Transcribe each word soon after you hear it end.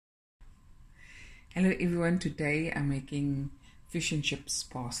Hello everyone, today I'm making fish and chips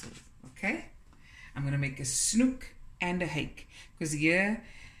parcel, okay? I'm going to make a snook and a hake, because here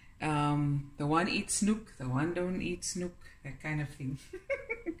the one eats snook, the one don't eat snook, that kind of thing.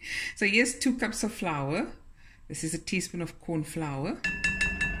 So here's 2 cups of flour. This is a teaspoon of corn flour.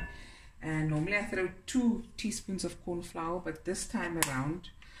 And normally I throw 2 teaspoons of corn flour, but this time around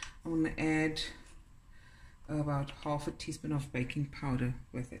I'm going to add about half a teaspoon of baking powder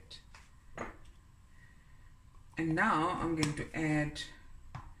with it. And now I'm going to add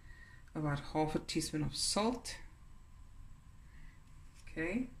about half a teaspoon of salt.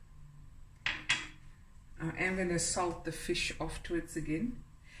 Okay. I am going to salt the fish afterwards again.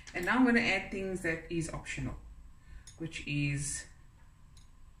 And now I'm going to add things that is optional, which is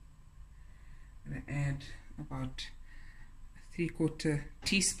I'm going to add about a 3/4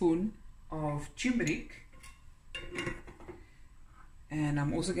 teaspoon of turmeric. And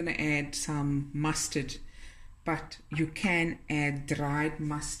I'm also going to add some mustard. But you can add dried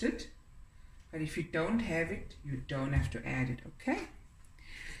mustard, but if you don't have it, you don't have to add it, okay?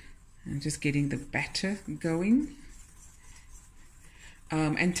 I'm just getting the batter going.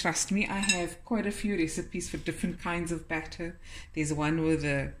 And trust me, I have quite a few recipes for different kinds of batter. There's one with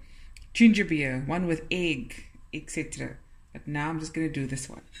a ginger beer, one with egg, etc. But now I'm just going to do this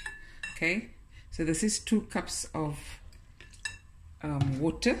one, okay? So this is 2 cups of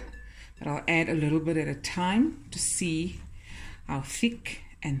water. But I'll add a little bit at a time to see how thick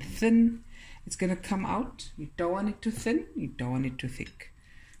and thin it's going to come out. You don't want it too thin, you don't want it too thick.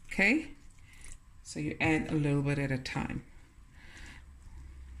 Okay? So you add a little bit at a time.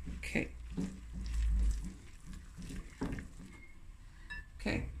 Okay.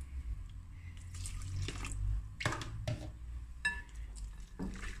 Okay.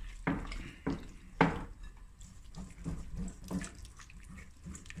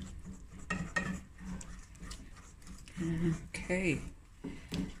 Okay,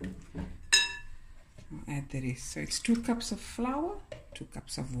 I'll add the rest. So it's 2 cups of flour, 2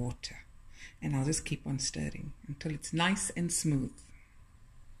 cups of water, and I'll just keep on stirring until it's nice and smooth.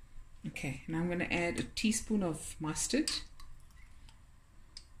 Okay, now I'm going to add a teaspoon of mustard.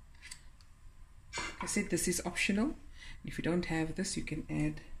 Like I said, this is optional. If you don't have this, you can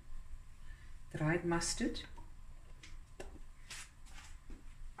add dried mustard.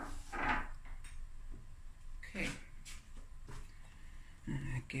 Okay.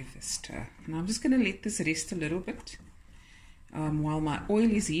 Give this a stir. Now I'm just going to let this rest a little bit while my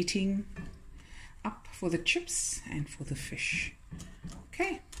oil is heating up for the chips and for the fish.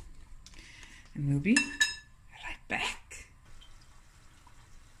 Okay, and we'll be right back.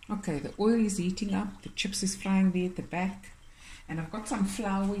 Okay, the oil is heating up, the chips is frying there at the back, and I've got some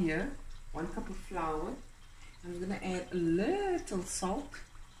flour here, 1 cup of flour. I'm going to add a little salt.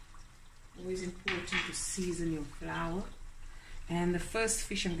 Always important to season your flour. And the first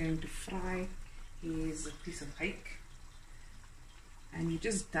fish I'm going to fry is a piece of hake. And you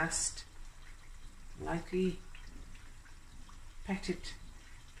just dust, lightly pat it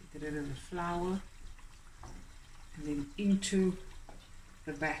to get rid of the flour, and then into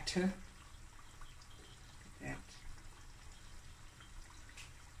the batter. Like that.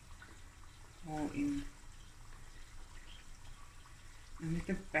 All in. And let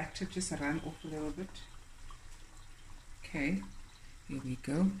the batter just run off a little bit. Okay. Here we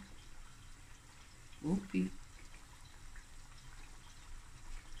go. Whoopie.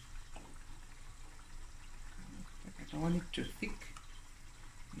 But I don't want it too thick.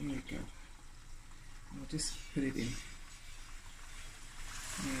 Here we go. I'll just put it in.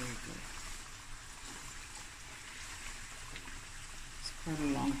 There we go. It's quite a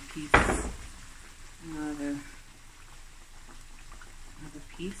long piece. Another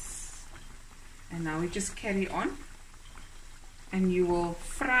piece. And now we just carry on. And you will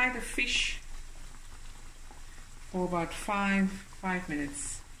fry the fish for about 5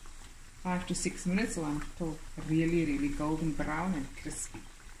 minutes, 5 to 6 minutes, or until really golden brown and crispy.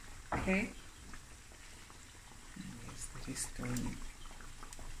 Okay, and there's the rest going in.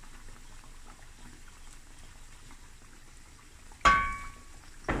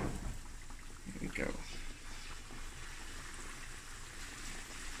 There we go.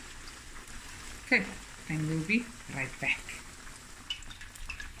 Okay, and we'll be right back.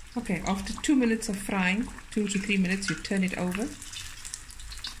 Okay, after 2 minutes of frying, 2 to 3 minutes, you turn it over.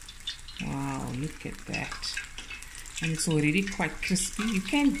 Wow, look at that. And it's already quite crispy. You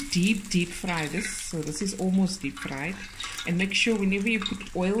can deep fry this. So this is almost deep fried. And make sure whenever you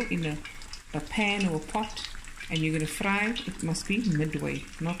put oil in a pan or a pot and you're going to fry it, it must be midway,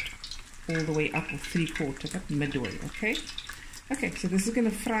 not all the way up or 3/4, but midway, okay? Okay, so this is going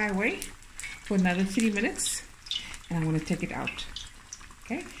to fry away for another 3 minutes, and I'm going to take it out.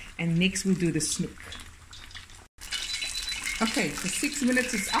 Okay, and next we'll do the snook. Okay, the 6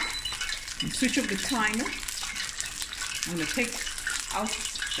 minutes is up. And switch off the timer. I'm going to take out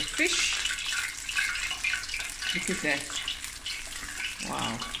the fish. Look at that.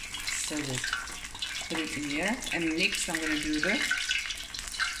 Wow, so good. Put it in here, and next I'm going to do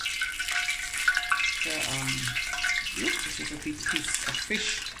this is a big piece of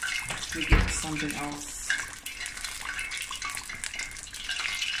fish. We get something else.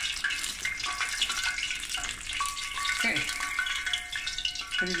 Okay,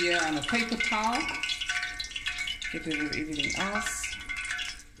 put it here on a paper towel. Get rid of everything else.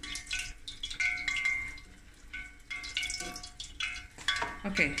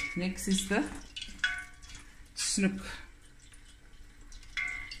 Okay, next is the snook.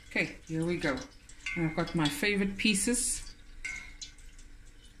 Okay, here we go. And I've got my favorite pieces.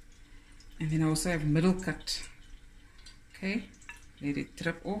 And then I also have middle cut. Okay, let it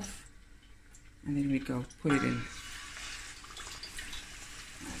drip off. And then we go, put it in.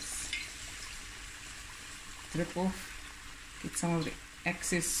 Nice. Drip off. Get some of the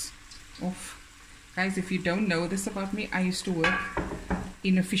excess off. Guys, if you don't know this about me, I used to work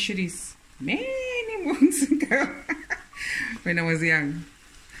in a fisheries many months ago when I was young.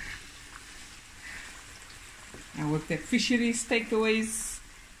 I worked at fisheries, takeaways.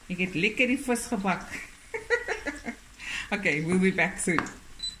 You get lekker vis gebak. Okay, we'll be back soon.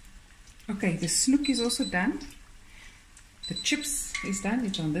 Okay, the snook is also done. The chips is done.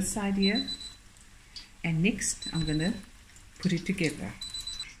 It's on this side here. And next, I'm gonna put it together.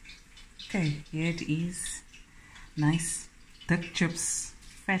 Okay, here it is. Nice, thick chips,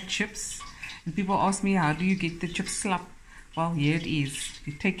 fat chips. And people ask me, how do you get the chips slap? Well, here it is.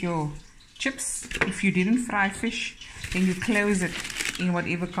 You take your chips. If you didn't fry fish, then you close it in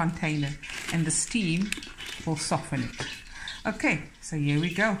whatever container, and the steam will soften it. Okay, so here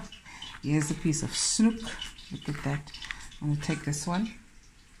we go. Here's a piece of snook. Look at that. I'm going to take this one.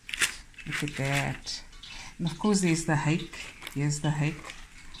 Look at that. And of course there's the hake. Here's the hake.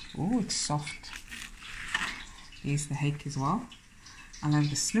 Oh, it's soft. There's the hake as well. I love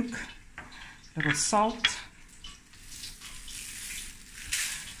the snook. A little salt.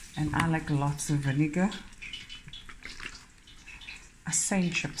 And I like lots of vinegar.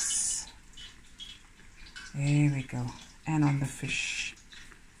 Asane chips. There we go. And on the fish.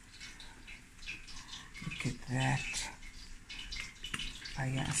 Look at that. Oh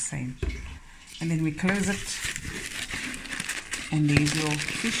yeah, asane. And then we close it. And there's your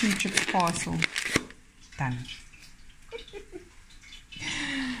fish and chips parcel. Done.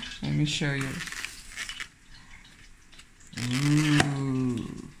 Let me show you. Ooh,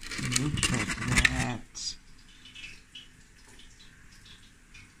 look at that.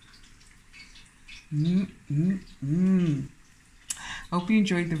 Hope you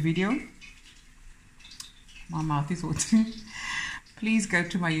enjoyed the video. My mouth is watering. Please go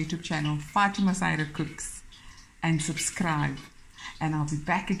to my YouTube channel, Fatima Saira Cooks, and subscribe. And I'll be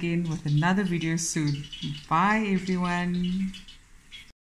back again with another video soon. Bye everyone.